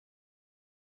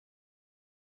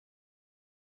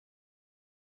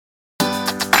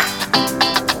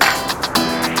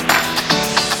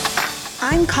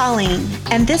Colleen,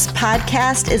 and this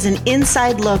podcast is an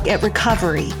inside look at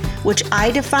recovery, which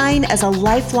I define as a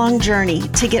lifelong journey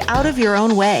to get out of your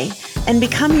own way and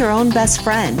become your own best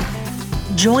friend.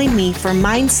 Join me for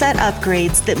mindset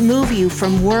upgrades that move you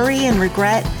from worry and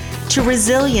regret to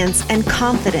resilience and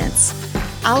confidence.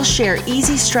 I'll share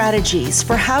easy strategies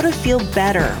for how to feel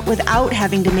better without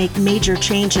having to make major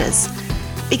changes.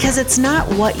 Because it's not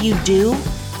what you do,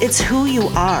 it's who you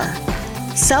are.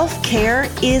 Self-care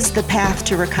is the path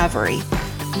to recovery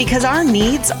because our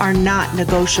needs are not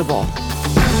negotiable.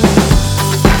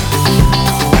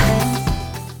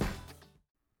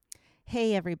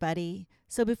 Hey everybody.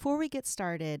 So before we get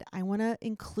started, I want to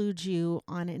include you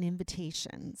on an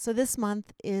invitation. So this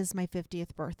month is my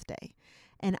 50th birthday,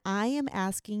 and I am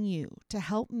asking you to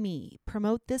help me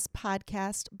promote this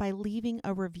podcast by leaving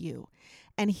a review.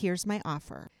 And here's my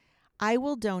offer. I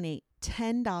will donate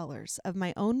 $10 of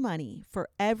my own money for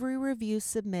every review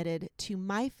submitted to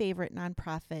my favorite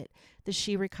nonprofit, the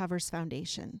She Recovers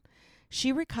Foundation.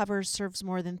 She Recovers serves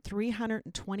more than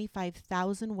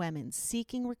 325,000 women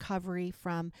seeking recovery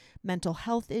from mental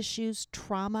health issues,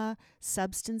 trauma,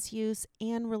 substance use,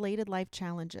 and related life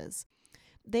challenges.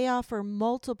 They offer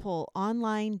multiple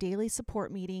online daily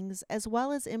support meetings as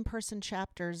well as in-person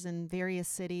chapters in various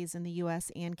cities in the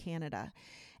U.S. and Canada.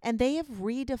 And they have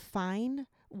redefined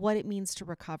what it means to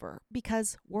recover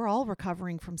because we're all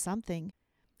recovering from something.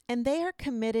 And they are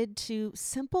committed to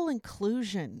simple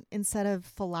inclusion instead of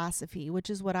philosophy,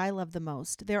 which is what I love the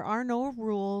most. There are no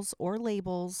rules or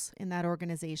labels in that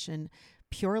organization.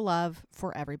 Pure love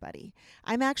for everybody.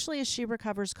 I'm actually a She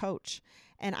Recovers coach,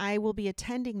 and I will be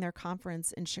attending their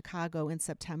conference in Chicago in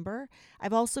September.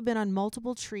 I've also been on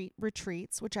multiple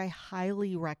retreats, which I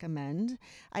highly recommend.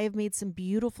 I have made some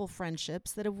beautiful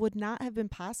friendships that would not have been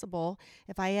possible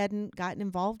if I hadn't gotten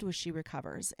involved with She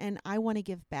Recovers, and I want to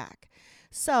give back.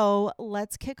 So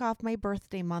let's kick off my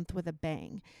birthday month with a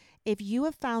bang. If you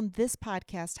have found this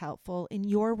podcast helpful in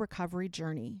your recovery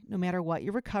journey, no matter what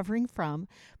you're recovering from,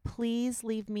 please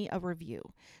leave me a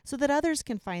review so that others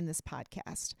can find this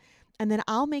podcast. And then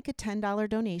I'll make a $10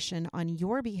 donation on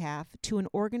your behalf to an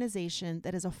organization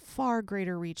that has a far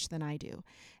greater reach than I do.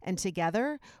 And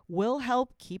together, we'll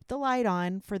help keep the light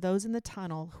on for those in the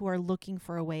tunnel who are looking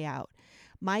for a way out.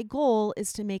 My goal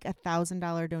is to make a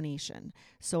 $1,000 donation,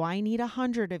 so I need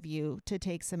 100 of you to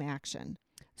take some action.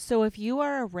 So if you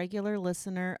are a regular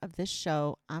listener of this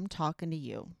show, I'm talking to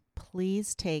you.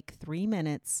 Please take 3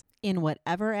 minutes in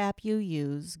whatever app you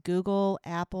use, Google,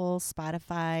 Apple,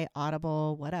 Spotify,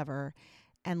 Audible, whatever,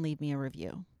 and leave me a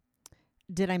review.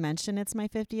 Did I mention it's my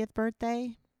 50th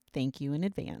birthday? Thank you in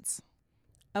advance.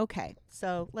 Okay,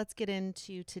 so let's get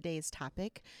into today's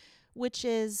topic, which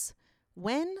is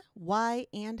when, why,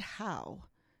 and how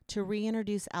to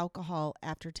reintroduce alcohol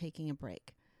after taking a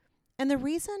break. And the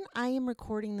reason I am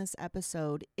recording this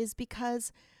episode is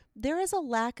because there is a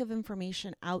lack of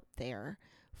information out there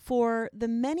for the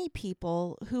many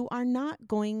people who are not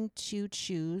going to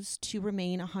choose to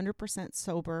remain 100%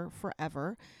 sober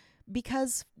forever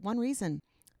because one reason,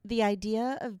 the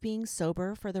idea of being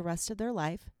sober for the rest of their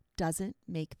life doesn't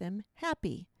make them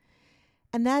happy.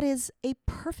 And that is a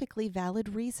perfectly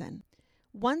valid reason.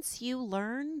 Once you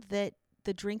learn that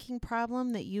the drinking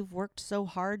problem that you've worked so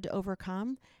hard to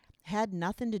overcome had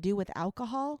nothing to do with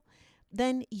alcohol,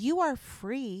 then you are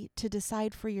free to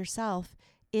decide for yourself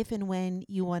if and when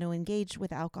you want to engage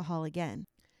with alcohol again.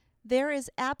 There is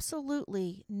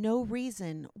absolutely no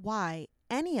reason why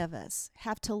any of us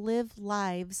have to live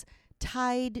lives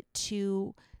tied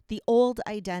to the old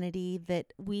identity that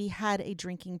we had a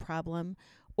drinking problem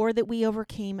or that we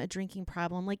overcame a drinking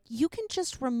problem. Like, you can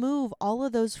just remove all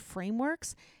of those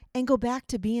frameworks and go back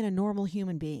to being a normal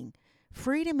human being.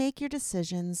 Free to make your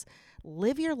decisions,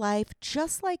 live your life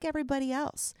just like everybody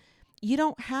else. You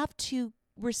don't have to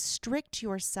restrict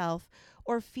yourself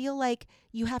or feel like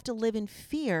you have to live in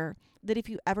fear that if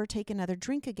you ever take another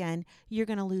drink again, you're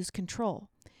going to lose control.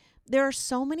 There are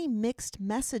so many mixed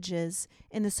messages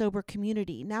in the sober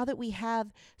community. Now that we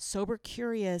have Sober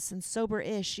Curious and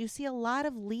Sober-ish, you see a lot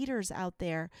of leaders out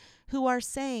there who are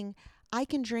saying, I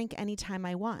can drink anytime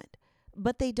I want,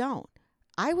 but they don't.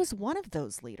 I was one of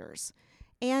those leaders,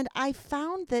 and I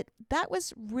found that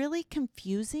was really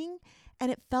confusing,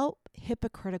 and it felt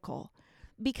hypocritical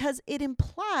because it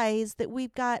implies that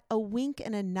we've got a wink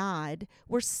and a nod.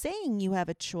 We're saying you have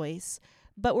a choice,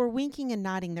 but we're winking and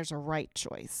nodding there's a right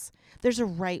choice. There's a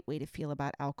right way to feel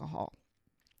about alcohol.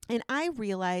 And I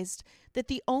realized that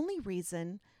the only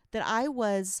reason that I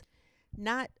was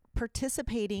not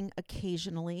participating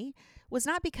occasionally was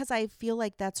not because I feel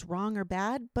like that's wrong or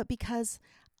bad, but because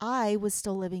I was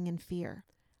still living in fear.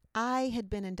 I had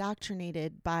been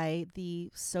indoctrinated by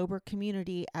the sober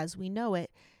community as we know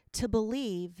it to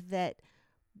believe that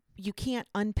you can't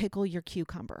unpickle your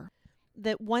cucumber.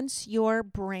 That once your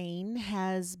brain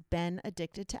has been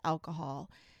addicted to alcohol,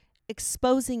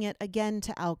 exposing it again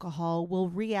to alcohol will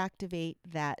reactivate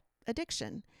that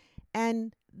addiction.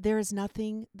 And there is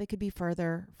nothing that could be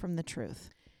further from the truth.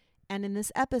 And in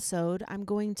this episode, I'm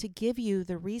going to give you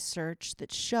the research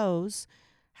that shows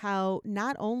how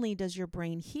not only does your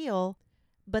brain heal,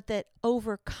 but that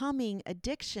overcoming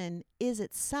addiction is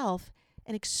itself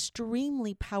an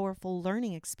extremely powerful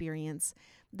learning experience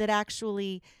that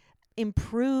actually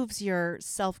improves your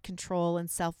self-control and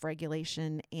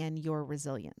self-regulation and your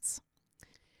resilience.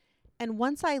 And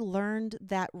once I learned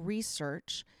that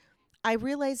research, I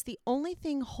realized the only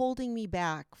thing holding me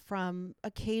back from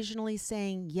occasionally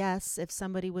saying yes if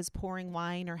somebody was pouring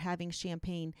wine or having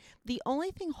champagne, the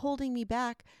only thing holding me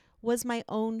back was my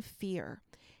own fear.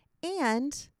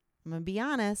 And I'm going to be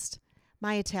honest,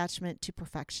 my attachment to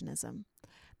perfectionism.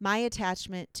 My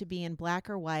attachment to being black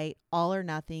or white, all or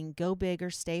nothing, go big or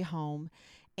stay home,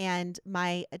 and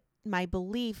my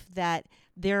belief that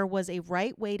there was a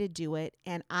right way to do it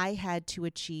and I had to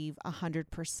achieve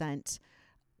 100%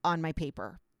 on my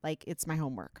paper, like it's my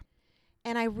homework.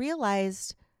 And I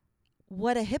realized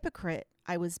what a hypocrite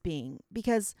I was being,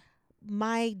 because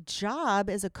my job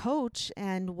as a coach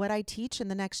and what I teach in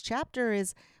the next chapter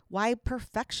is why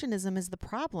perfectionism is the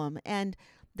problem, and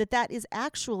that is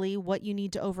actually what you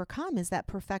need to overcome is that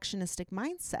perfectionistic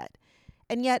mindset.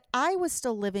 And yet I was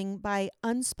still living by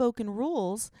unspoken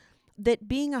rules that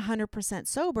being 100%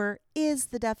 sober is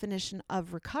the definition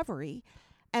of recovery,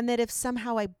 and that if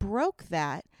somehow I broke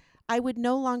that, I would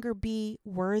no longer be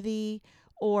worthy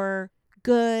or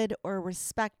good or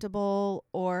respectable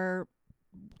or,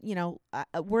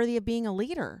 worthy of being a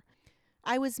leader.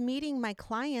 I was meeting my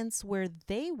clients where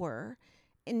they were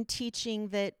and teaching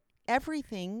that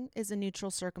everything is a neutral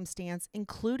circumstance,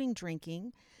 including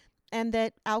drinking, and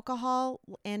that alcohol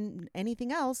and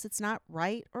anything else, it's not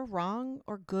right or wrong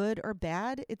or good or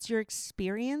bad. It's your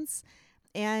experience.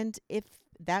 And if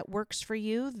that works for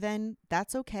you, then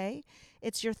that's okay.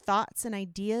 It's your thoughts and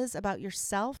ideas about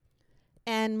yourself.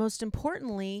 And most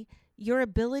importantly, your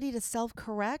ability to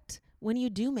self-correct when you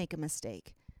do make a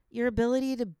mistake. Your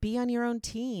ability to be on your own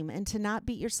team and to not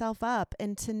beat yourself up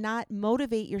and to not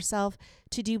motivate yourself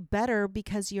to do better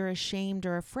because you're ashamed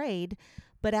or afraid,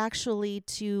 but actually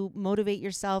to motivate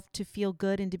yourself to feel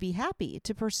good and to be happy,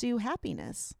 to pursue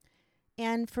happiness.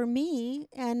 And for me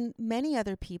and many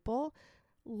other people,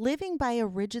 living by a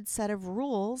rigid set of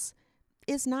rules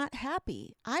is not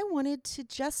happy. I wanted to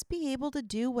just be able to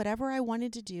do whatever I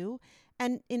wanted to do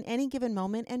and in any given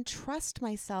moment and trust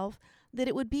myself that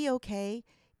it would be okay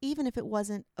even if it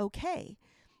wasn't okay.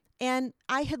 And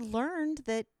I had learned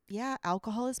that,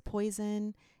 alcohol is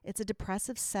poison. It's a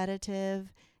depressive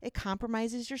sedative. It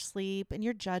compromises your sleep and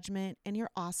your judgment and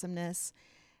your awesomeness.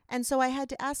 And so I had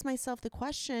to ask myself the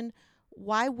question,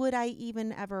 why would I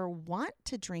even ever want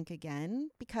to drink again?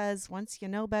 Because once you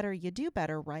know better, you do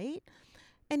better, right?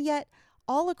 And yet,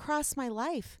 all across my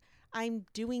life, I'm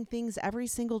doing things every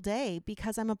single day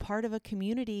because I'm a part of a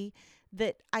community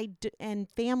that and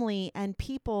family and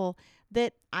people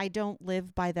that I don't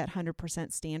live by that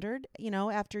 100% standard.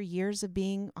 After years of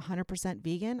being 100%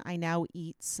 vegan, I now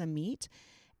eat some meat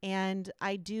and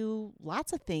I do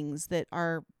lots of things that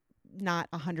are not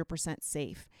 100%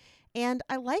 safe. And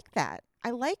I like that.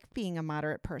 I like being a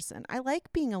moderate person. I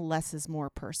like being a less is more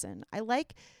person. I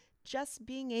like just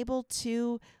being able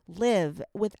to live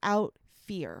without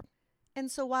fear. And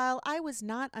so while I was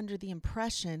not under the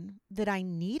impression that I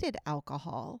needed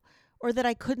alcohol or that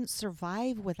I couldn't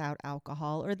survive without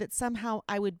alcohol or that somehow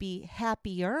I would be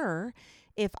happier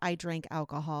if I drank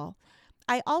alcohol,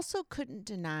 I also couldn't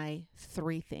deny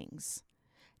three things.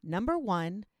 Number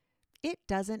one, it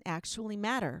doesn't actually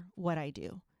matter what I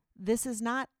do. This is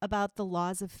not about the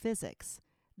laws of physics.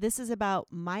 This is about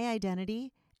my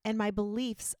identity and my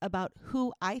beliefs about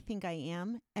who I think I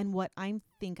am and what I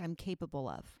think I'm capable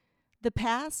of. The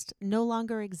past no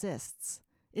longer exists.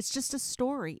 It's just a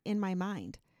story in my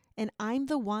mind. And I'm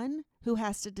the one who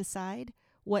has to decide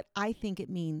what I think it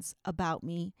means about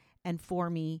me and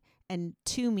for me and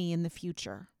to me in the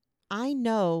future. I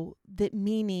know that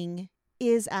meaning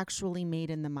is actually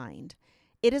made in the mind.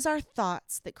 It is our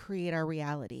thoughts that create our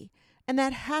reality. And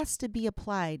that has to be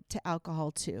applied to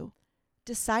alcohol too.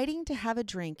 Deciding to have a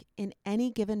drink in any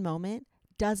given moment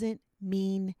doesn't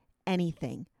mean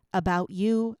anything about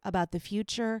you, about the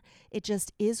future. It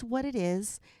just is what it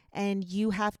is, and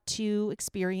you have to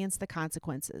experience the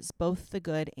consequences, both the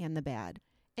good and the bad.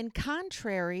 And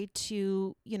contrary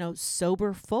to,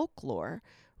 sober folklore,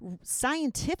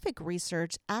 scientific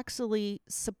research actually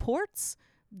supports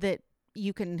that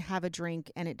you can have a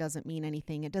drink and it doesn't mean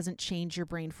anything. It doesn't change your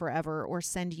brain forever or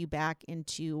send you back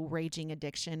into raging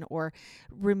addiction or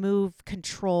remove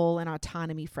control and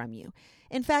autonomy from you.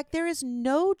 In fact, there is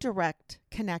no direct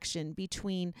connection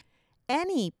between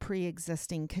any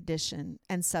pre-existing condition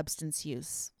and substance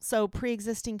use. So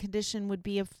pre-existing condition would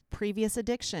be a previous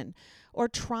addiction or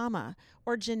trauma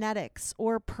or genetics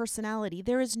or personality.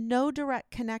 There is no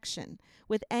direct connection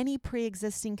with any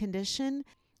pre-existing condition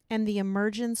and the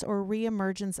emergence or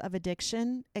reemergence of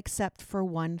addiction except for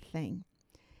one thing.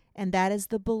 And that is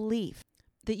the belief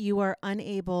that you are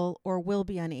unable or will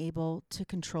be unable to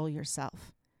control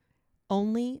yourself.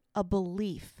 Only a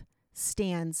belief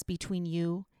stands between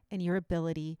you and your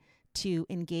ability to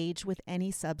engage with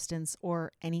any substance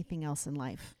or anything else in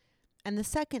life. And the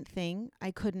second thing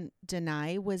I couldn't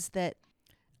deny was that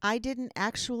I didn't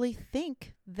actually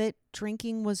think that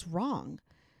drinking was wrong.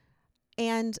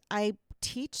 And I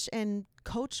teach and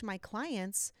coach my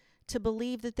clients to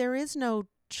believe that there is no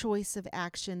choice of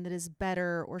action that is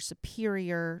better or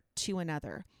superior to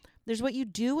another. There's what you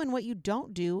do and what you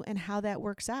don't do and how that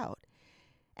works out.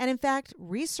 And in fact,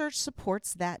 research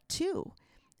supports that too.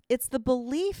 It's the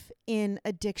belief in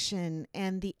addiction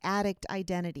and the addict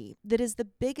identity that is the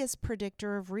biggest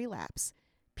predictor of relapse.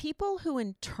 People who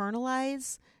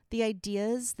internalize the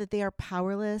ideas that they are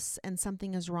powerless and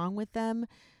something is wrong with them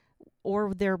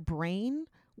or their brain,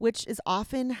 which is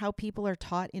often how people are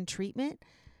taught in treatment,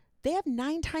 they have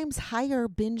 9 times higher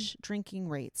binge drinking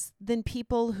rates than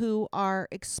people who are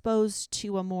exposed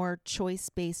to a more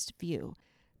choice-based view.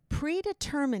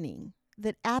 Predetermining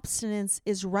that abstinence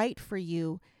is right for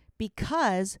you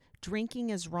because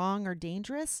drinking is wrong or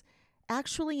dangerous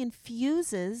actually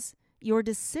infuses your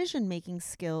decision-making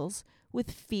skills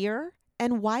with fear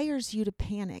and wires you to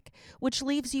panic, which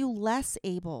leaves you less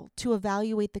able to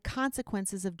evaluate the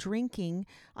consequences of drinking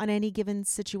on any given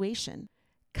situation.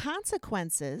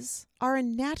 Consequences are a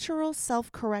natural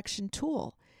self-correction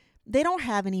tool. They don't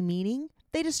have any meaning.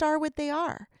 They just are what they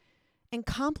are. And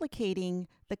complicating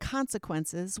the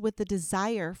consequences with the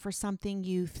desire for something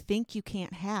you think you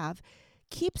can't have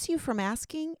keeps you from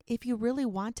asking if you really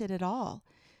want it at all.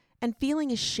 And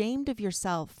feeling ashamed of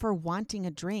yourself for wanting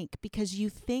a drink because you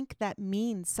think that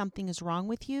means something is wrong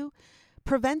with you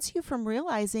prevents you from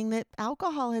realizing that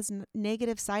alcohol has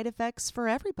negative side effects for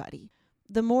everybody.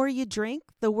 The more you drink,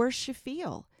 the worse you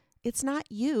feel. It's not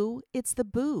you, it's the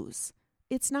booze.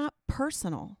 It's not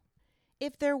personal.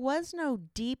 If there was no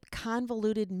deep,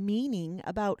 convoluted meaning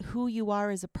about who you are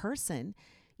as a person,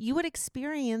 you would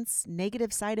experience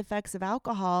negative side effects of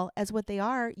alcohol as what they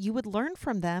are. You would learn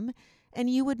from them and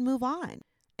you would move on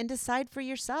and decide for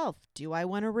yourself, do I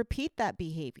want to repeat that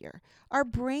behavior? Our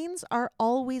brains are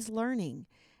always learning,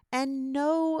 and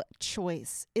no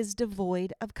choice is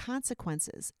devoid of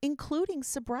consequences, including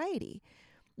sobriety.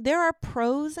 There are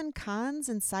pros and cons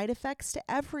and side effects to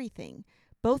everything,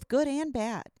 both good and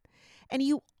bad. And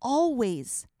you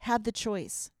always have the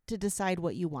choice to decide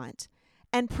what you want.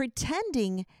 And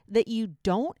pretending that you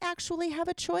don't actually have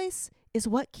a choice is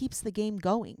what keeps the game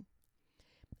going.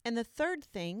 And the third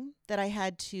thing that I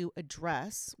had to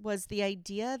address was the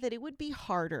idea that it would be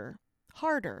harder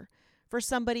for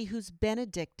somebody who's been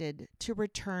addicted to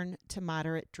return to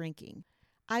moderate drinking.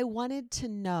 I wanted to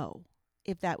know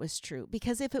if that was true,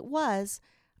 because if it was,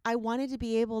 I wanted to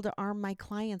be able to arm my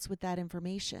clients with that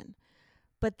information.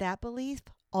 But that belief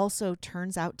also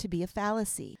turns out to be a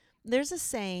fallacy. There's a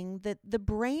saying that the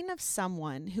brain of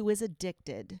someone who is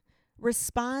addicted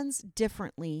responds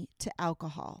differently to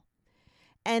alcohol,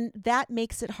 and that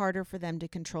makes it harder for them to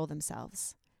control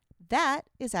themselves. That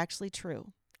is actually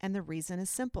true, and the reason is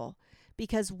simple.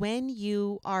 Because when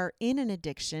you are in an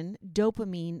addiction,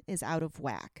 dopamine is out of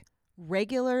whack.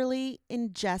 Regularly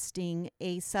ingesting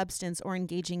a substance or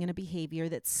engaging in a behavior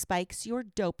that spikes your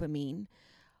dopamine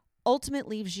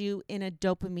ultimately leaves you in a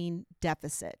dopamine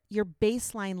deficit. Your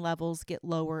baseline levels get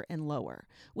lower and lower,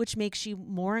 which makes you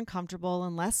more uncomfortable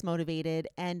and less motivated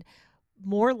and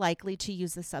more likely to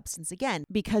use the substance again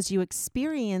because you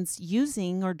experience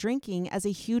using or drinking as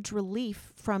a huge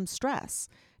relief from stress,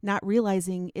 not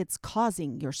realizing it's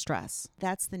causing your stress.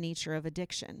 That's the nature of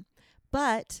addiction.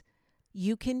 But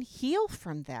you can heal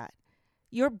from that.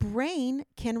 Your brain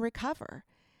can recover.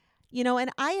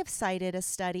 And I have cited a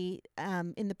study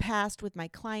in the past with my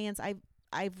clients.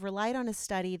 I've relied on a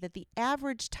study that the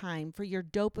average time for your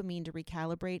dopamine to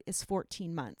recalibrate is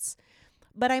 14 months.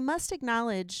 But I must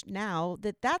acknowledge now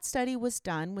that that study was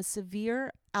done with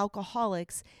severe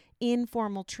alcoholics in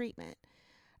formal treatment.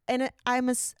 And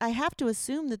I have to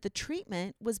assume that the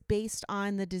treatment was based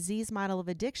on the disease model of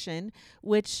addiction,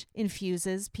 which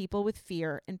infuses people with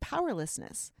fear and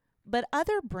powerlessness. But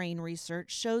other brain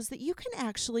research shows that you can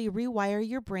actually rewire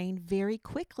your brain very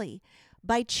quickly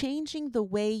by changing the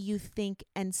way you think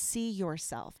and see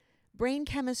yourself. Brain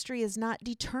chemistry is not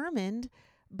determined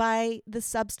by the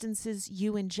substances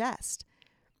you ingest.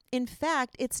 In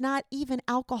fact, it's not even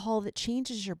alcohol that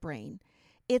changes your brain.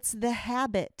 It's the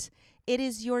habit. It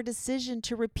is your decision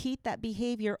to repeat that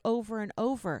behavior over and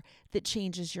over that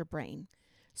changes your brain.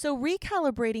 So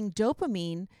recalibrating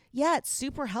dopamine, yeah, it's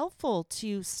super helpful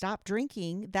to stop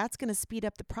drinking. That's going to speed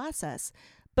up the process.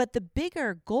 But the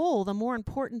bigger goal, the more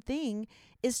important thing,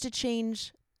 is to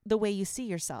change the way you see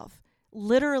yourself.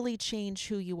 Literally change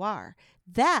who you are.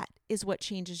 That is what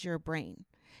changes your brain.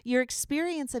 Your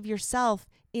experience of yourself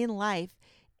in life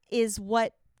is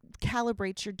what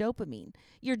calibrates your dopamine.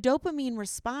 Your dopamine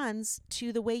responds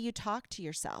to the way you talk to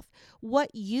yourself.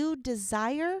 What you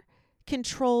desire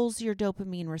controls your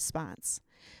dopamine response.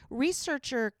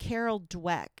 Researcher Carol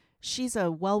Dweck, she's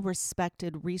a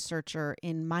well-respected researcher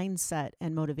in mindset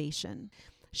and motivation.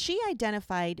 She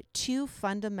identified 2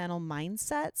 fundamental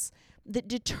mindsets that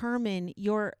determine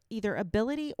your either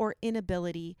ability or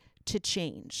inability to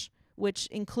change, which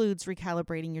includes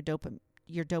recalibrating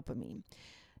your dopamine.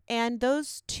 And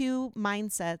those 2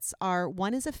 mindsets are,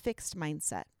 one is a fixed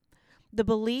mindset, the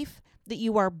belief that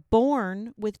you are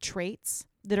born with traits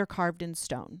that are carved in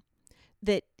stone,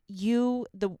 that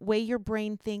the way your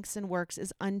brain thinks and works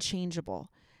is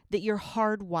unchangeable, that you're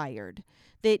hardwired,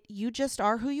 that you just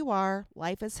are who you are,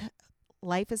 life is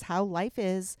how life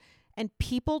is, and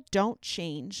people don't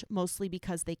change mostly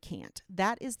because they can't.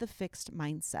 That is the fixed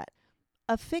mindset.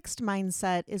 A fixed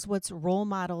mindset is what's role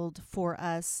modeled for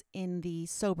us in the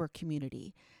sober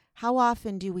community. How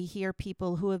often do we hear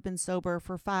people who have been sober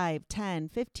for 5, 10,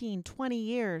 15, 20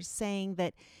 years saying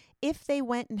that if they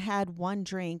went and had one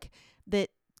drink, that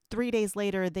 3 days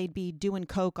later they'd be doing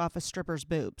coke off a stripper's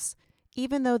boobs?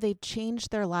 Even though they've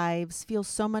changed their lives, feel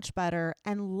so much better,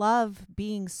 and love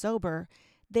being sober,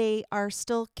 they are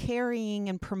still carrying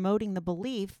and promoting the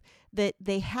belief that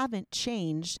they haven't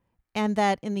changed, and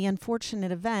that in the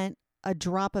unfortunate event, a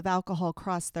drop of alcohol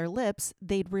crossed their lips,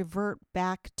 they'd revert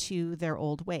back to their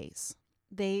old ways.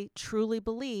 They truly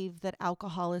believe that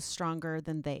alcohol is stronger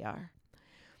than they are.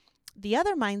 The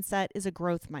other mindset is a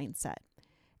growth mindset.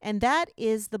 And that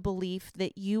is the belief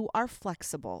that you are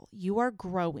flexible, you are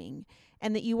growing,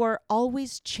 and that you are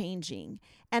always changing,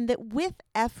 and that with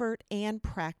effort and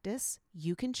practice,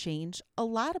 you can change a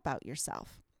lot about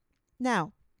yourself.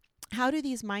 Now, how do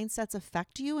these mindsets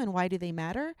affect you and why do they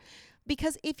matter?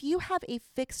 Because if you have a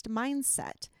fixed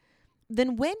mindset,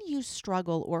 then when you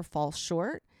struggle or fall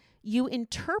short, you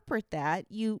interpret that,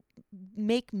 you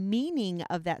make meaning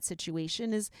of that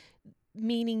situation as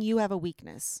meaning you have a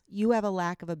weakness, you have a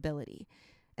lack of ability.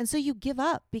 And so you give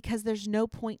up because there's no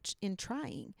point in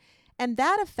trying. And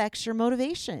that affects your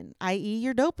motivation, i.e.,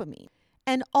 your dopamine.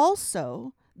 And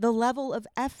also the level of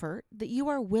effort that you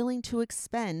are willing to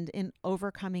expend in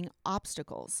overcoming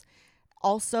obstacles.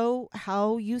 Also,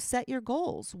 how you set your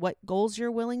goals, what goals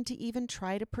you're willing to even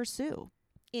try to pursue.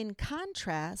 In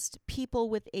contrast, people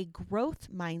with a growth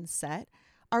mindset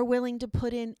are willing to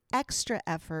put in extra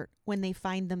effort when they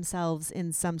find themselves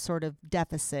in some sort of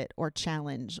deficit or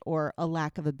challenge or a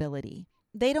lack of ability.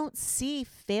 They don't see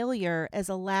failure as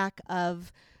a lack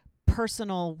of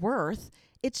personal worth.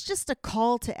 It's just a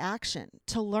call to action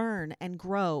to learn and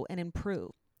grow and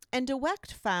improve. And Dweck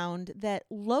found that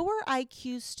lower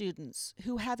IQ students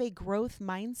who have a growth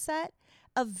mindset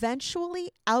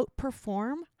eventually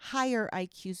outperform higher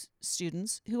IQ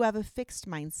students who have a fixed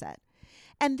mindset.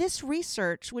 And this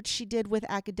research, which she did with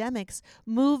academics,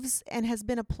 moves and has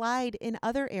been applied in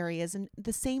other areas. And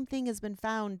the same thing has been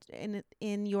found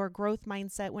in your growth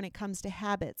mindset when it comes to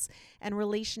habits and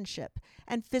relationship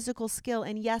and physical skill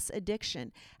and, yes,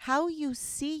 addiction. How you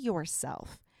see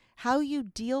yourself, how you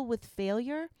deal with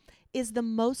failure is the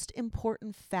most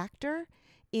important factor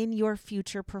in your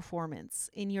future performance,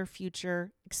 in your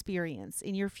future experience,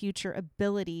 in your future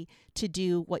ability to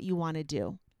do what you want to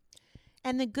do.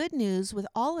 And the good news with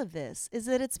all of this is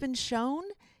that it's been shown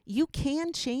you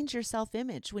can change your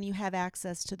self-image when you have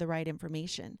access to the right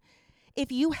information.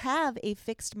 If you have a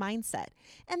fixed mindset,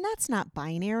 and that's not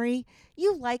binary,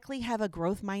 you likely have a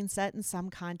growth mindset in some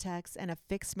contexts and a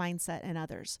fixed mindset in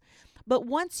others. But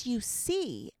once you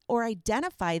see or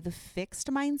identify the fixed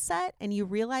mindset and you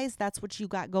realize that's what you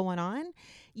got going on,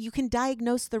 you can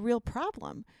diagnose the real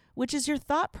problem, which is your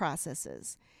thought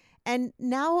processes. And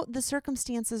now the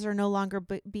circumstances are no longer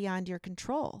beyond your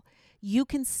control. You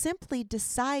can simply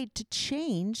decide to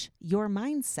change your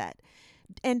mindset.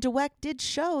 And Dweck did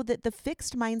show that the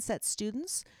fixed mindset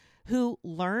students who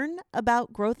learn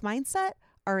about growth mindset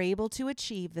are able to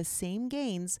achieve the same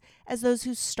gains as those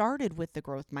who started with the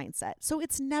growth mindset. So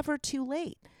it's never too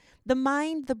late. The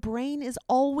mind, the brain is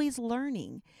always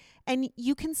learning, and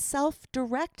you can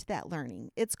self-direct that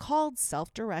learning. It's called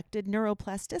self-directed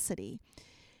neuroplasticity.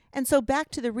 And so back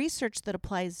to the research that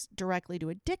applies directly to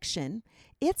addiction,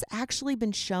 it's actually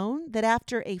been shown that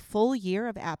after a full year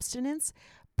of abstinence,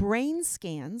 brain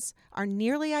scans are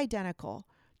nearly identical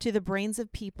to the brains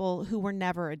of people who were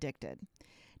never addicted.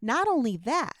 Not only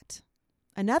that,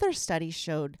 another study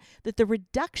showed that the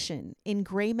reduction in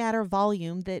gray matter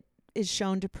volume that is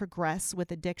shown to progress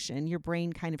with addiction, your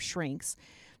brain kind of shrinks,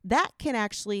 that can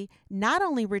actually not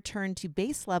only return to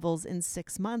base levels in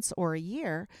 6 months or a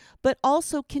year, but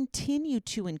also continue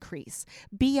to increase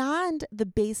beyond the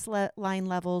baseline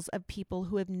levels of people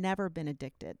who have never been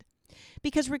addicted.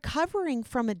 Because recovering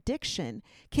from addiction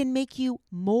can make you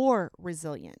more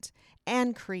resilient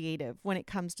and creative when it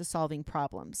comes to solving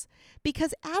problems.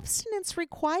 Because abstinence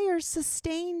requires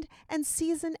sustained and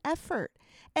seasoned effort.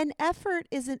 And effort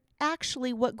isn't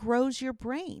actually what grows your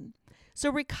brain.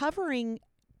 So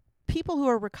people who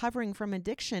are recovering from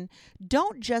addiction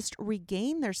don't just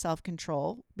regain their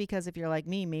self-control, because if you're like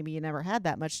me, maybe you never had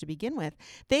that much to begin with.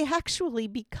 They actually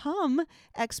become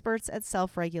experts at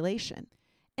self-regulation.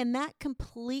 And that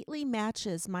completely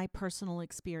matches my personal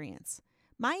experience.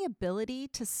 My ability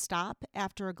to stop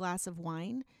after a glass of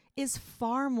wine is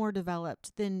far more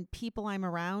developed than people I'm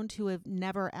around who have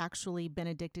never actually been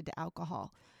addicted to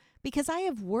alcohol. Because I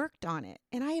have worked on it,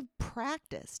 and I have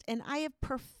practiced, and I have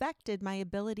perfected my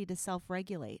ability to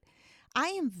self-regulate. I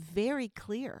am very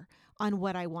clear on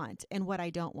what I want and what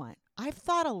I don't want. I've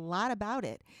thought a lot about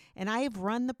it, and I have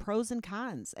run the pros and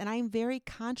cons, and I am very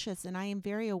conscious, and I am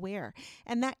very aware.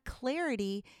 And that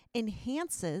clarity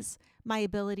enhances my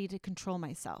ability to control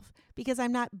myself because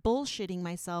I'm not bullshitting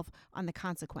myself on the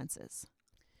consequences.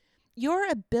 Your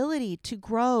ability to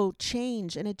grow,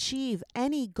 change, and achieve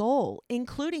any goal,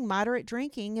 including moderate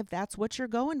drinking, if that's what you're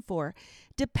going for,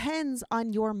 depends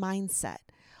on your mindset,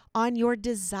 on your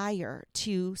desire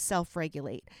to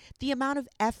self-regulate, the amount of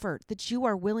effort that you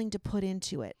are willing to put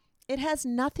into it. It has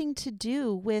nothing to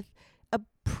do with a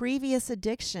previous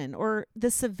addiction or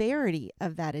the severity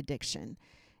of that addiction.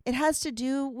 It has to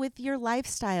do with your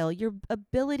lifestyle, your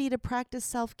ability to practice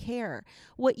self-care,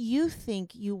 what you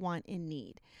think you want and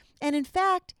need. And in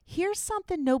fact, here's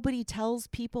something nobody tells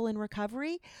people in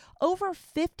recovery. Over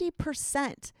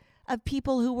 50% of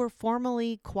people who were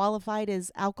formerly qualified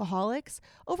as alcoholics,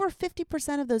 over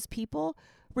 50% of those people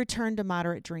return to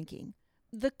moderate drinking.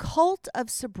 The cult of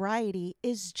sobriety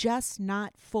is just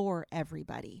not for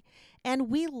everybody. And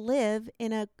we live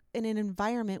in an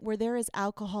environment where there is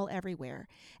alcohol everywhere.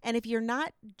 And if you're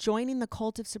not joining the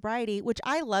cult of sobriety, which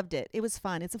I loved it, it was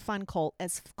fun. It's a fun cult.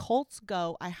 As cults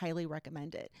go, I highly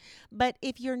recommend it. But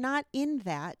if you're not in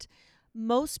that,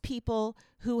 most people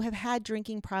who have had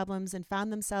drinking problems and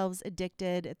found themselves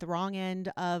addicted at the wrong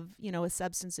end of, a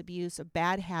substance abuse, a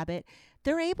bad habit,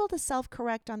 they're able to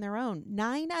self-correct on their own.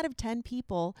 9 out of 10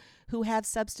 people who have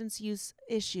substance use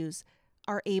issues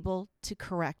are able to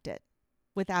correct it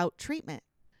without treatment.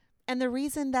 And the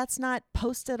reason that's not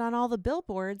posted on all the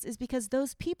billboards is because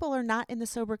those people are not in the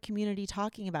sober community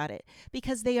talking about it,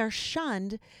 because they are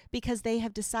shunned because they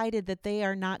have decided that they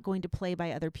are not going to play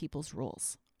by other people's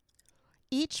rules.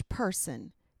 Each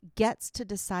person gets to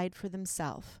decide for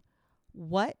themselves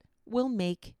what will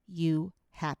make you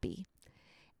happy.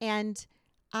 And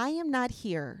I am not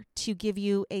here to give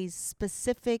you a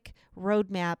specific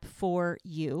roadmap for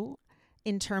you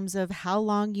in terms of how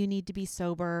long you need to be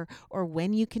sober or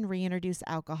when you can reintroduce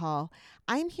alcohol.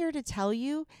 I'm here to tell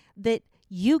you that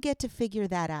you get to figure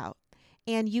that out,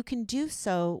 and you can do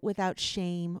so without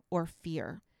shame or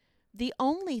fear. The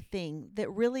only thing that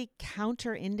really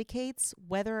counterindicates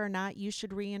whether or not you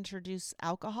should reintroduce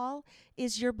alcohol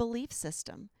is your belief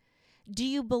system. Do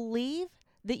you believe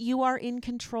that you are in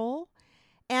control?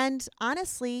 And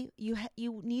honestly,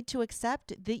 you need to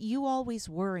accept that you always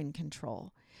were in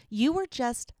control. You were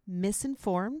just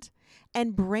misinformed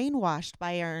and brainwashed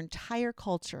by our entire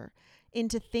culture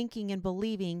into thinking and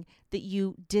believing that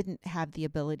you didn't have the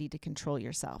ability to control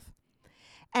yourself.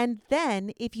 And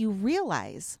then if you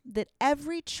realize that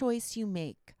every choice you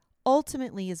make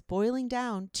ultimately is boiling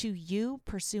down to you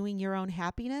pursuing your own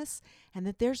happiness, and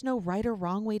that there's no right or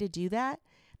wrong way to do that,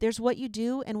 there's what you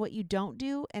do and what you don't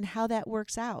do and how that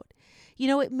works out.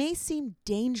 It may seem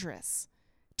dangerous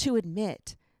to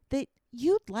admit that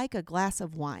you'd like a glass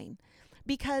of wine,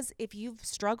 Because if you've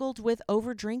struggled with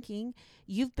over drinking,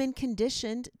 you've been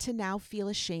conditioned to now feel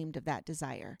ashamed of that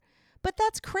desire. But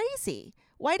that's crazy.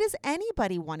 Why does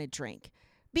anybody want to drink?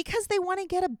 Because they want to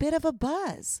get a bit of a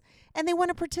buzz and they want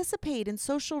to participate in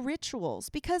social rituals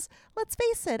because, let's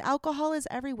face it, alcohol is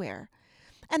everywhere.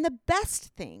 And the best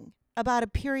thing about a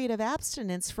period of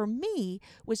abstinence for me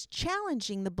was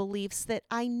challenging the beliefs that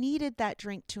I needed that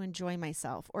drink to enjoy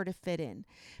myself or to fit in.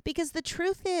 Because the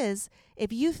truth is,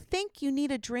 if you think you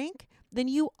need a drink, then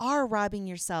you are robbing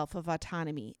yourself of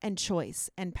autonomy and choice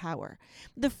and power.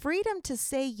 The freedom to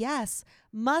say yes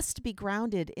must be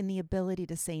grounded in the ability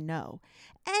to say no.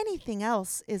 Anything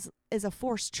else is a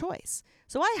forced choice.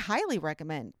 So I highly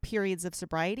recommend periods of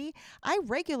sobriety. I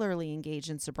regularly engage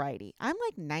in sobriety. I'm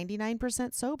like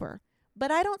 99% sober.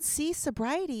 But I don't see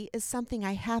sobriety as something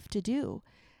I have to do.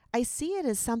 I see it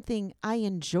as something I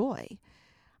enjoy.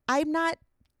 I'm not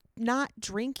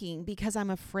drinking because I'm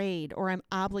afraid or I'm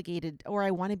obligated or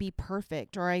I want to be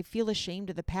perfect or I feel ashamed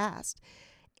of the past.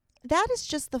 That is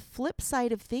just the flip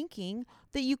side of thinking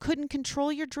that you couldn't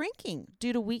control your drinking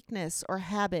due to weakness or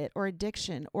habit or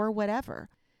addiction or whatever.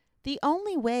 The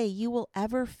only way you will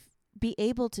ever be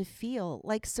able to feel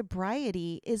like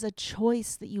sobriety is a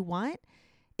choice that you want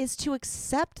is to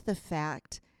accept the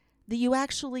fact that you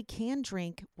actually can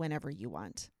drink whenever you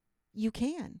want. You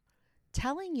can.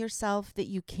 Telling yourself that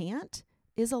you can't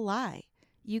is a lie.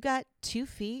 You got 2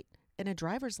 feet and a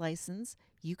driver's license.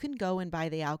 You can go and buy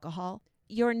the alcohol.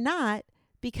 You're not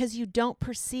because you don't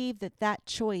perceive that that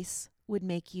choice would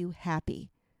make you happy.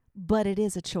 But it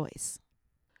is a choice.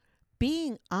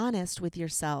 Being honest with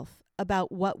yourself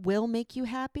about what will make you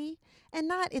happy, and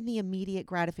not in the immediate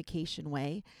gratification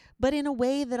way, but in a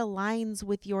way that aligns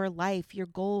with your life, your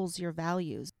goals, your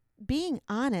values. Being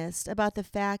honest about the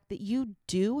fact that you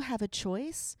do have a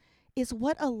choice is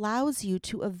what allows you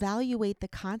to evaluate the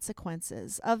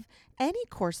consequences of any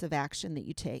course of action that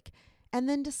you take and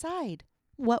then decide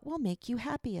what will make you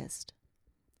happiest.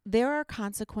 There are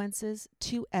consequences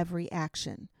to every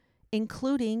action,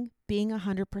 including being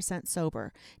 100%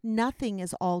 sober. Nothing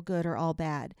is all good or all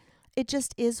bad. It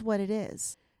just is what it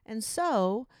is. And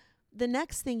so, the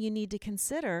next thing you need to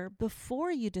consider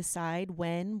before you decide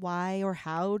when, why, or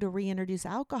how to reintroduce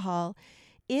alcohol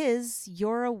is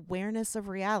your awareness of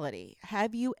reality.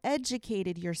 Have you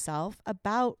educated yourself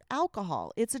about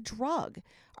alcohol? It's a drug.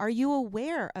 Are you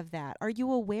aware of that? Are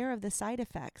you aware of the side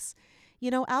effects?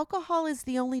 You know, alcohol is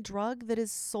the only drug that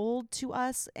is sold to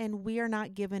us, and we are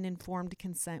not given informed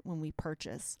consent when we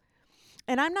purchase.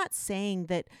 And I'm not saying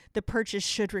that the purchase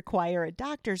should require a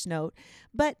doctor's note,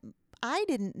 but I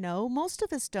didn't know, most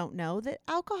of us don't know, that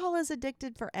alcohol is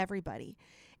addicted for everybody.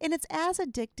 And it's as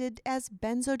addicted as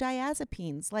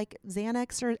benzodiazepines like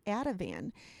Xanax or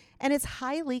Ativan. And it's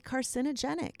highly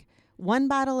carcinogenic. 1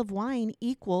 bottle of wine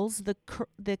equals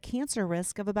the cancer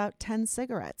risk of about 10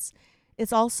 cigarettes.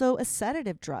 It's also a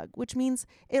sedative drug, which means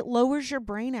it lowers your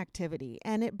brain activity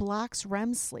and it blocks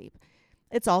REM sleep.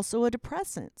 It's also a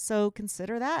depressant, so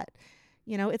consider that.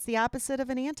 You know, it's the opposite of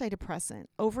an antidepressant.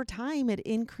 Over time, it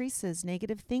increases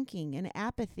negative thinking and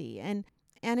apathy, and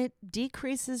it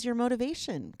decreases your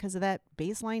motivation because of that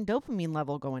baseline dopamine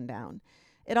level going down.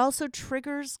 It also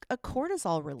triggers a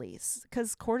cortisol release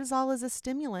because cortisol is a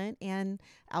stimulant and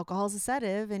alcohol is a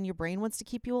sedative, and your brain wants to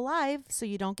keep you alive so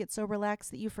you don't get so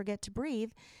relaxed that you forget to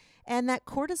breathe. And that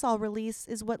cortisol release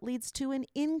is what leads to an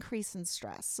increase in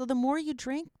stress. So the more you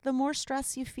drink, the more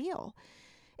stress you feel.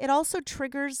 It also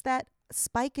triggers that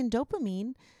spike in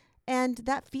dopamine, and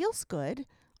that feels good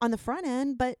on the front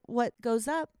end, but what goes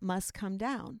up must come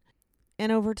down.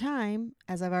 And over time,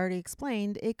 as I've already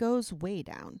explained, it goes way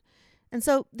down. And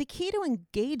so the key to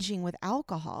engaging with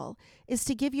alcohol is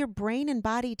to give your brain and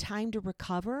body time to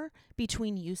recover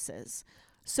between uses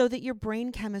so that your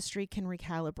brain chemistry can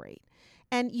recalibrate.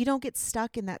 And you don't get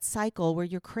stuck in that cycle where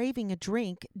you're craving a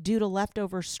drink due to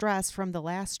leftover stress from the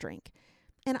last drink.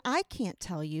 And I can't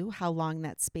tell you how long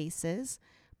that space is.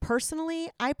 Personally,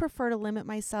 I prefer to limit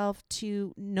myself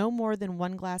to no more than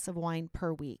 1 glass of wine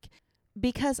per week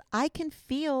because I can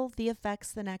feel the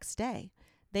effects the next day.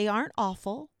 They aren't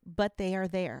awful, but they are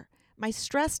there. My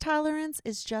stress tolerance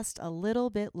is just a little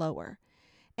bit lower.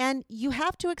 And you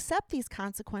have to accept these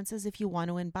consequences if you want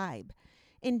to imbibe.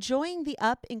 Enjoying the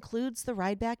up includes the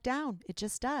ride back down. It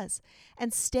just does.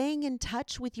 And staying in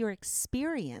touch with your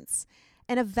experience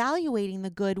and evaluating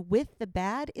the good with the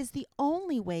bad is the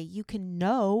only way you can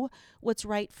know what's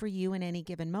right for you in any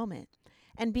given moment.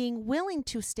 And being willing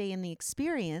to stay in the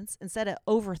experience instead of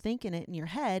overthinking it in your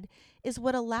head is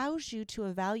what allows you to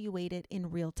evaluate it in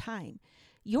real time.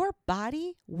 Your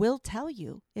body will tell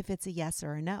you if it's a yes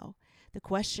or a no. The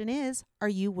question is, are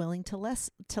you willing to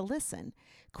listen?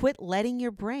 Quit letting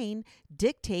your brain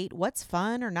dictate what's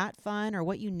fun or not fun or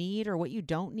what you need or what you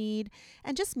don't need,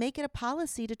 and just make it a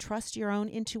policy to trust your own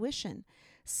intuition.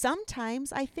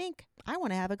 Sometimes I think I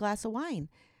want to have a glass of wine,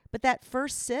 but that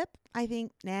first sip, I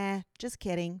think, nah, just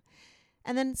kidding.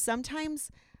 And then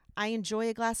sometimes I enjoy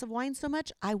a glass of wine so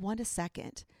much, I want a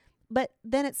second. But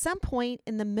then at some point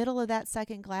in the middle of that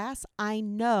second glass, I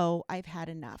know I've had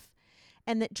enough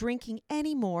and that drinking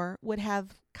any more would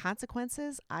have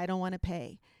consequences I don't want to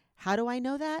pay. How do I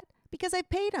know that? Because I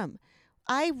paid them.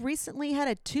 I recently had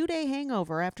a 2-day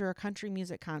hangover after a country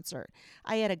music concert.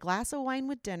 I had a glass of wine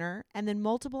with dinner, and then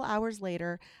multiple hours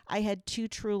later, I had 2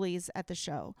 Trulies at the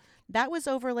show. That was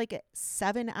over like a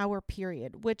 7-hour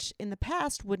period, which in the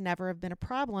past would never have been a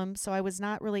problem. So I was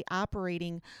not really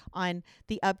operating on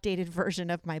the updated version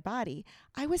of my body.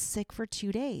 I was sick for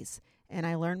 2 days, and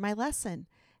I learned my lesson.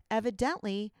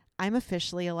 Evidently, I'm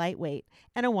officially a lightweight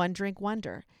and a one-drink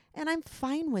wonder, and I'm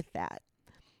fine with that.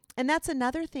 And that's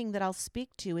another thing that I'll speak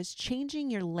to is changing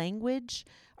your language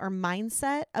or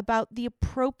mindset about the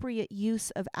appropriate use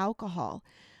of alcohol.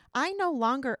 I no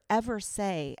longer ever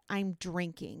say I'm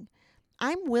drinking.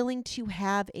 I'm willing to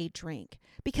have a drink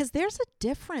because there's a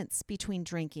difference between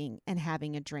drinking and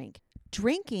having a drink.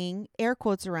 Drinking, air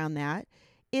quotes around that,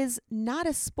 is not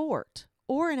a sport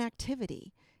or an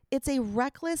activity. It's a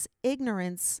reckless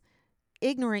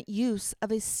ignorant use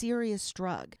of a serious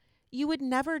drug. You would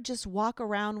never just walk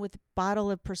around with a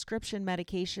bottle of prescription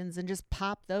medications and just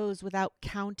pop those without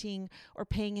counting or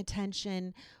paying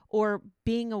attention or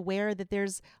being aware that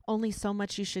there's only so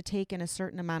much you should take in a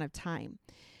certain amount of time.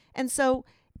 And so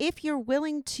if you're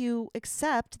willing to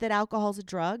accept that alcohol is a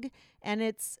drug and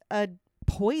it's a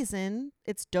poison,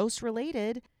 it's dose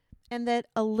related, and that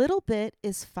a little bit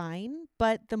is fine,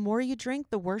 but the more you drink,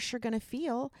 the worse you're going to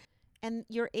feel. And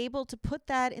you're able to put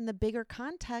that in the bigger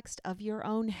context of your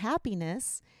own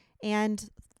happiness and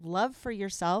love for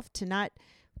yourself to not,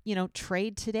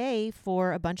 trade today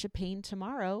for a bunch of pain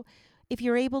tomorrow. If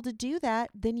you're able to do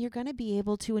that, then you're going to be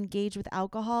able to engage with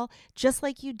alcohol just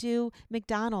like you do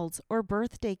McDonald's or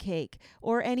birthday cake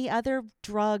or any other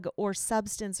drug or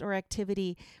substance or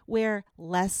activity where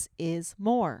less is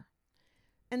more.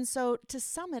 And so to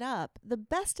sum it up, the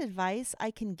best advice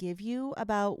I can give you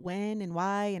about when and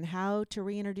why and how to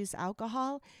reintroduce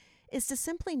alcohol is to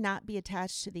simply not be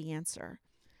attached to the answer,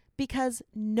 because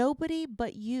nobody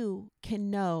but you can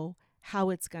know how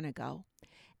it's going to go.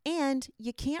 And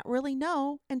you can't really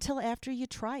know until after you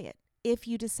try it, if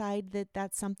you decide that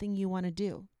that's something you want to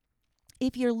do.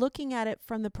 If you're looking at it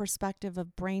from the perspective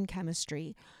of brain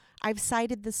chemistry, I've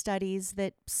cited the studies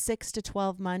that 6 to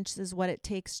 12 months is what it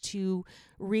takes to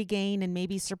regain and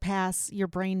maybe surpass your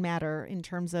brain matter in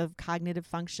terms of cognitive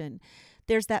function.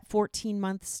 There's that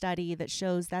 14-month study that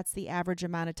shows that's the average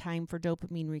amount of time for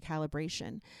dopamine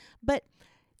recalibration. But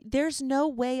there's no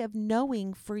way of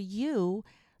knowing for you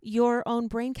your own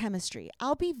brain chemistry.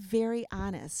 I'll be very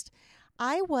honest.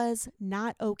 I was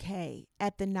not okay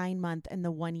at the 9-month and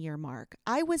the 1-year mark.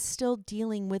 I was still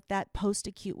dealing with that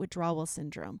post-acute withdrawal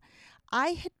syndrome.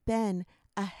 I had been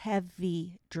a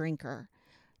heavy drinker.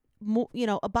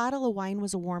 A bottle of wine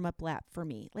was a warm-up lap for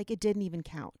me. Like, it didn't even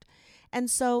count. And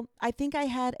so I think I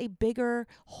had a bigger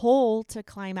hole to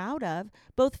climb out of,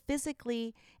 both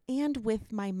physically and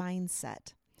with my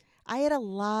mindset. I had a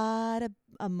lot of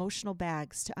emotional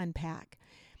bags to unpack.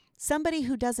 Somebody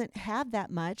who doesn't have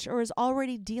that much or is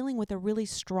already dealing with a really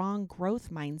strong growth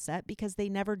mindset because they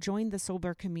never joined the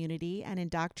sober community and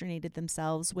indoctrinated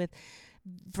themselves with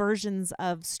versions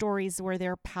of stories where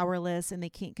they're powerless and they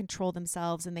can't control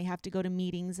themselves and they have to go to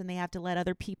meetings and they have to let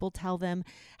other people tell them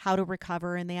how to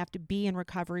recover and they have to be in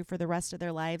recovery for the rest of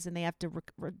their lives and they have to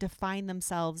define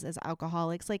themselves as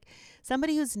alcoholics. Like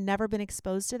somebody who's never been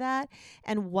exposed to that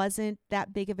and wasn't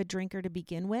that big of a drinker to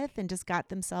begin with and just got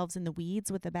themselves in the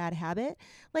weeds with a bad habit,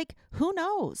 like who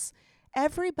knows?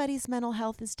 Everybody's mental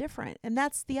health is different. And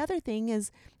that's the other thing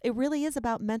is it really is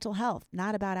about mental health,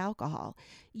 not about alcohol.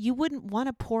 You wouldn't want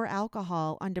to pour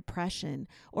alcohol on depression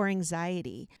or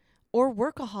anxiety or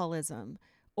workaholism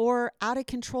or out of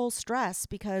control stress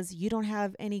because you don't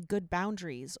have any good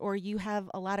boundaries or you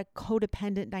have a lot of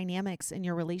codependent dynamics in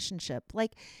your relationship.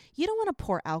 Like you don't want to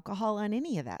pour alcohol on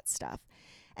any of that stuff.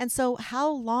 And so how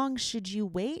long should you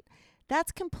wait?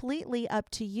 That's completely up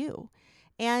to you.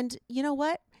 And you know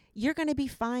what? You're going to be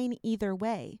fine either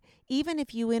way. Even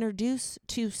if you introduce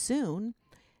too soon,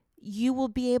 you will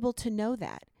be able to know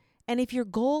that. And if your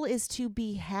goal is to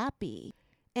be happy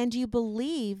and you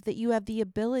believe that you have the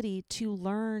ability to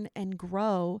learn and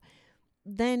grow,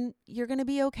 then you're going to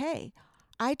be okay.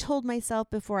 I told myself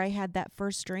before I had that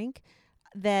first drink,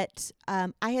 that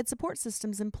I had support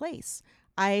systems in place.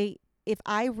 If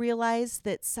I realized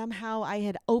that somehow I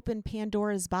had opened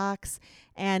Pandora's box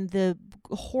and the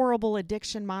horrible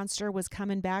addiction monster was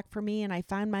coming back for me, and I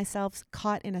found myself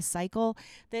caught in a cycle,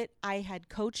 that I had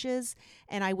coaches,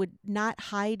 and I would not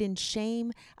hide in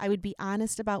shame. I would be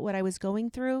honest about what I was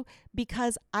going through,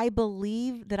 because I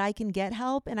believe that I can get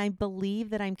help, and I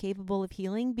believe that I'm capable of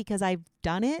healing because I've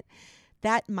done it.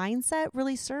 That mindset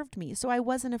really served me. So I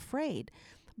wasn't afraid.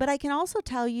 But I can also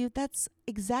tell you that's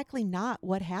exactly not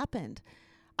what happened.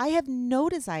 I have no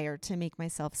desire to make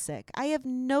myself sick. I have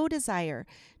no desire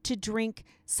to drink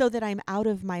so that I'm out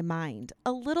of my mind.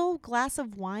 A little glass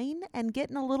of wine and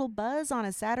getting a little buzz on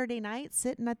a Saturday night,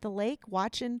 sitting at the lake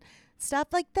watching stuff,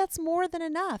 like that's more than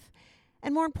enough.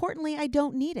 And more importantly, I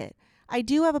don't need it. I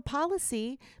do have a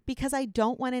policy because I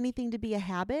don't want anything to be a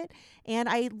habit, and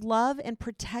I love and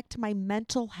protect my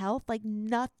mental health. Like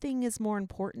nothing is more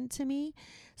important to me.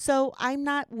 So I'm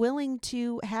not willing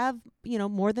to have,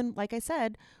 more than, like I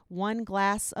said, one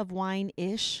glass of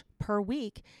wine-ish per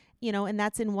week, and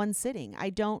that's in one sitting.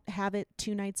 I don't have it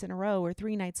 2 nights in a row or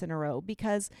 3 nights in a row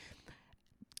because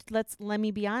let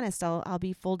me be honest, I'll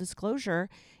be full disclosure.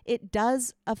 It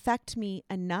does affect me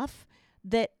enough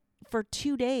that for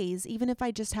 2 days, even if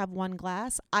I just have one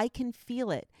glass, I can feel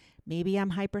it. Maybe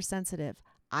I'm hypersensitive.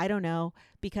 I don't know,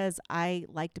 because I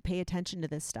like to pay attention to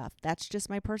this stuff. That's just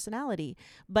my personality.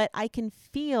 But I can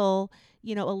feel,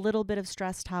 a little bit of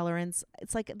stress tolerance.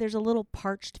 It's like there's a little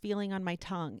parched feeling on my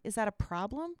tongue. Is that a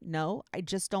problem? No, I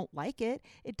just don't like it.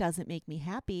 It doesn't make me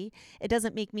happy. It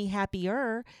doesn't make me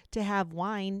happier to have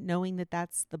wine, knowing that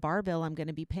that's the bar bill I'm going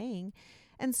to be paying.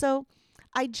 And so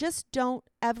I just don't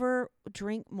ever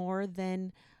drink more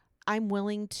than I'm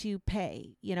willing to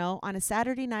pay. On a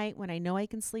Saturday night when I know I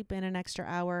can sleep in an extra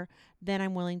hour, then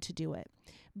I'm willing to do it.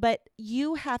 But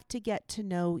you have to get to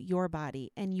know your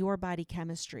body and your body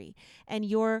chemistry and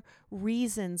your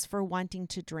reasons for wanting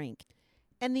to drink.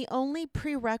 And the only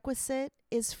prerequisite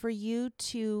is for you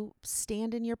to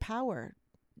stand in your power,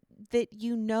 that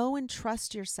you know and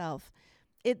trust yourself,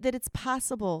 that it's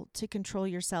possible to control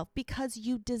yourself because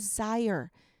you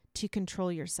desire to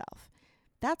control yourself.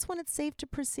 That's when it's safe to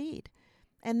proceed.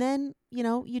 And then,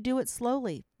 you do it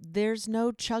slowly. There's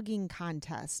no chugging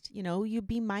contest. You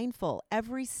be mindful.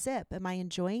 Every sip, am I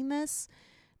enjoying this?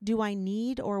 Do I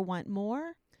need or want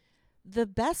more? The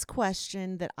best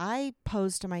question that I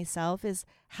pose to myself is,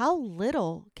 how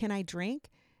little can I drink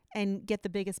and get the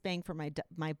biggest bang for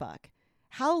my buck?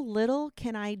 How little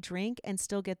can I drink and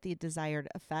still get the desired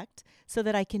effect so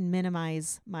that I can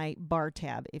minimize my bar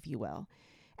tab, if you will?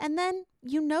 And then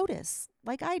you notice,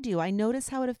 like I do. I notice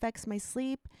how it affects my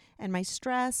sleep and my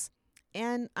stress.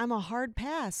 And I'm a hard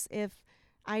pass if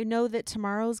I know that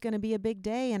tomorrow's going to be a big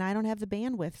day and I don't have the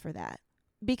bandwidth for that,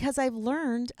 because I've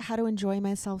learned how to enjoy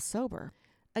myself sober.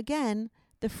 Again,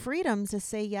 the freedom to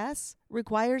say yes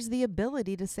requires the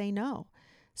ability to say no.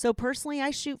 So personally,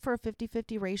 I shoot for a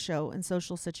 50-50 ratio in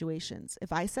social situations.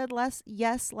 If I said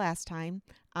yes last time,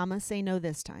 I'm going to say no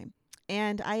this time.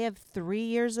 And I have 3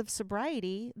 years of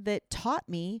sobriety that taught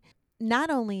me not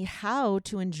only how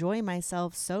to enjoy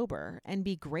myself sober and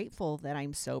be grateful that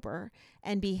I'm sober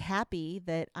and be happy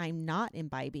that I'm not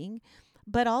imbibing,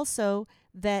 but also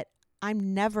that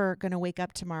I'm never going to wake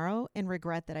up tomorrow and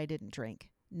regret that I didn't drink.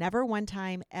 Never one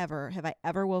time ever have I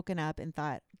ever woken up and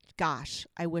thought, gosh,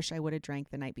 I wish I would have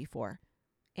drank the night before.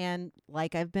 And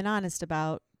like I've been honest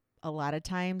about, a lot of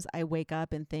times I wake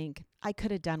up and think, I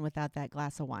could have done without that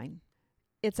glass of wine.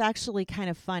 It's actually kind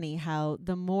of funny how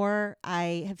the more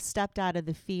I have stepped out of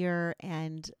the fear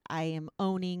and I am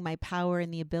owning my power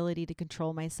and the ability to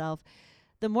control myself,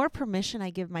 the more permission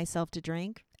I give myself to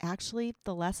drink, actually,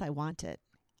 the less I want it.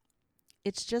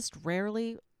 It's just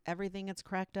rarely everything it's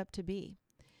cracked up to be.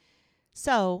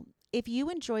 So if you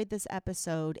enjoyed this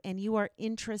episode and you are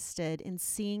interested in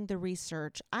seeing the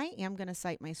research, I am going to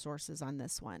cite my sources on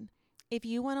this one. If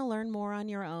you want to learn more on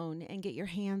your own and get your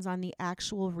hands on the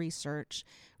actual research,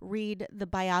 read The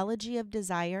Biology of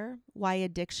Desire, Why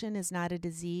Addiction is Not a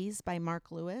Disease by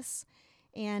Mark Lewis,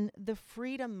 and The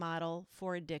Freedom Model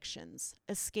for Addictions,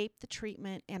 Escape the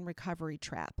Treatment and Recovery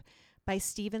Trap by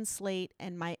Stephen Slate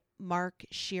and Mark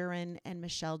Sheeran and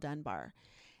Michelle Dunbar.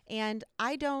 And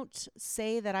I don't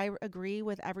say that I agree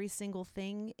with every single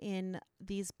thing in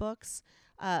these books.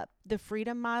 The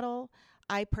Freedom Model,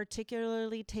 I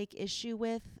particularly take issue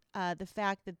with the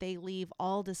fact that they leave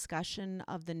all discussion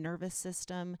of the nervous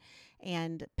system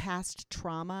and past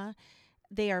trauma.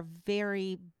 They are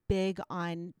very big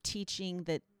on teaching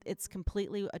that It's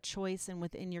completely a choice and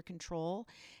within your control.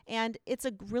 And it's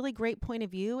a really great point of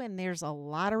view, and there's a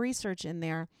lot of research in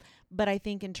there. But I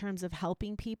think in terms of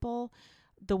helping people,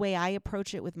 the way I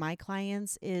approach it with my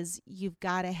clients is you've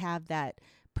got to have that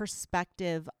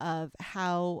perspective of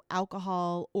how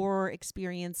alcohol or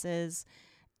experiences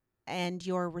and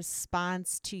your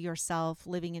response to yourself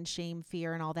living in shame,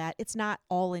 fear, and all that, it's not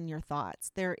all in your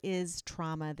thoughts. There is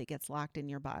trauma that gets locked in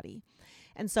your body.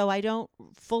 And so I don't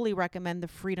fully recommend the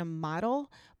freedom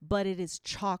model, but it is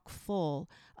chock full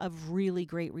of really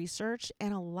great research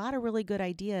and a lot of really good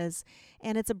ideas.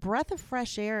 And it's a breath of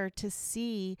fresh air to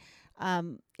see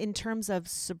in terms of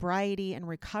sobriety and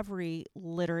recovery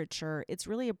literature. It's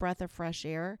really a breath of fresh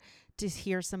air to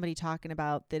hear somebody talking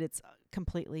about that it's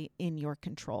completely in your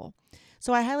control.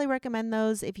 So I highly recommend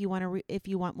those if you want to if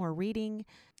you want more reading.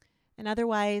 And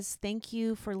otherwise, thank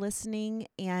you for listening.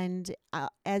 And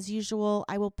as usual,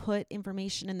 I will put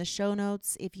information in the show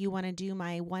notes if you want to do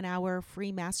my 1 hour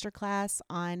free masterclass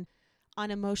on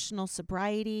emotional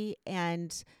sobriety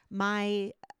and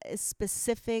my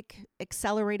specific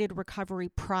accelerated recovery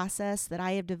process that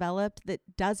I have developed that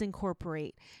does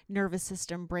incorporate nervous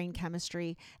system, brain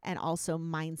chemistry, and also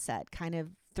mindset, kind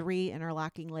of 3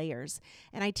 interlocking layers.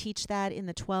 And I teach that in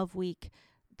the 12-week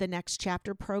The Next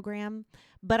Chapter program.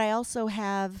 But I also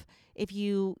have, if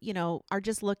you are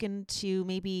just looking to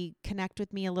maybe connect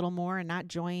with me a little more and not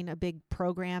join a big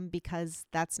program because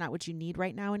that's not what you need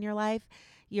right now in your life,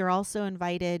 you're also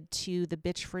invited to the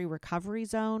Bitch Free Recovery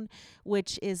Zone,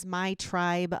 which is my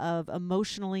tribe of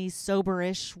emotionally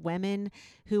soberish women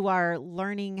who are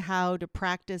learning how to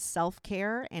practice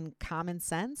self-care and common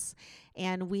sense.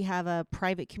 And we have a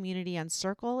private community on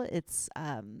Circle. It's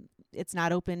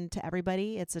not open to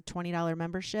everybody. It's a $20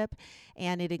 membership,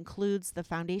 and it includes the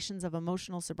Foundations of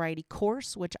Emotional Sobriety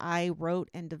course, which I wrote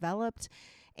and developed.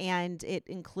 And it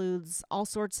includes all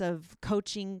sorts of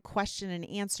coaching question and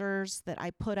answers that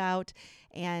I put out,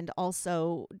 and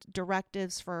also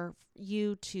directives for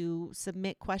you to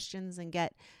submit questions and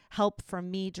get help from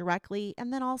me directly.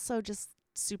 And then also just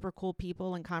super cool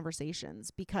people and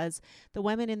conversations, because the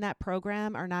women in that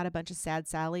program are not a bunch of sad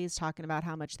Sallies talking about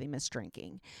how much they miss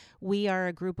drinking. We are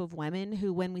a group of women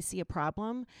who, when we see a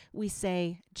problem, we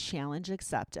say, challenge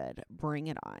accepted, bring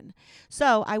it on.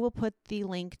 So I will put the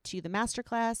link to the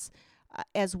masterclass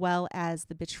as well as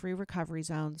the Bitch Free Recovery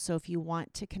Zone. So if you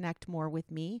want to connect more with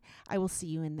me, I will see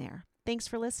you in there. Thanks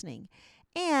for listening.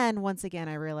 And once again,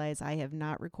 I realize I have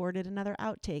not recorded another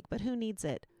outtake, but who needs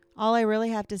it? All I really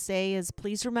have to say is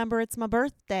please remember it's my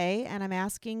birthday and I'm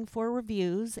asking for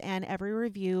reviews, and every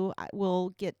review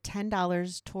will get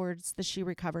 $10 towards the She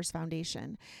Recovers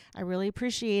Foundation. I really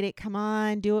appreciate it. Come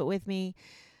on, do it with me.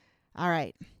 All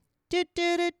right. Do,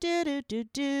 do, do, do, do, do,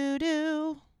 do,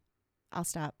 do. I'll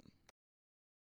stop.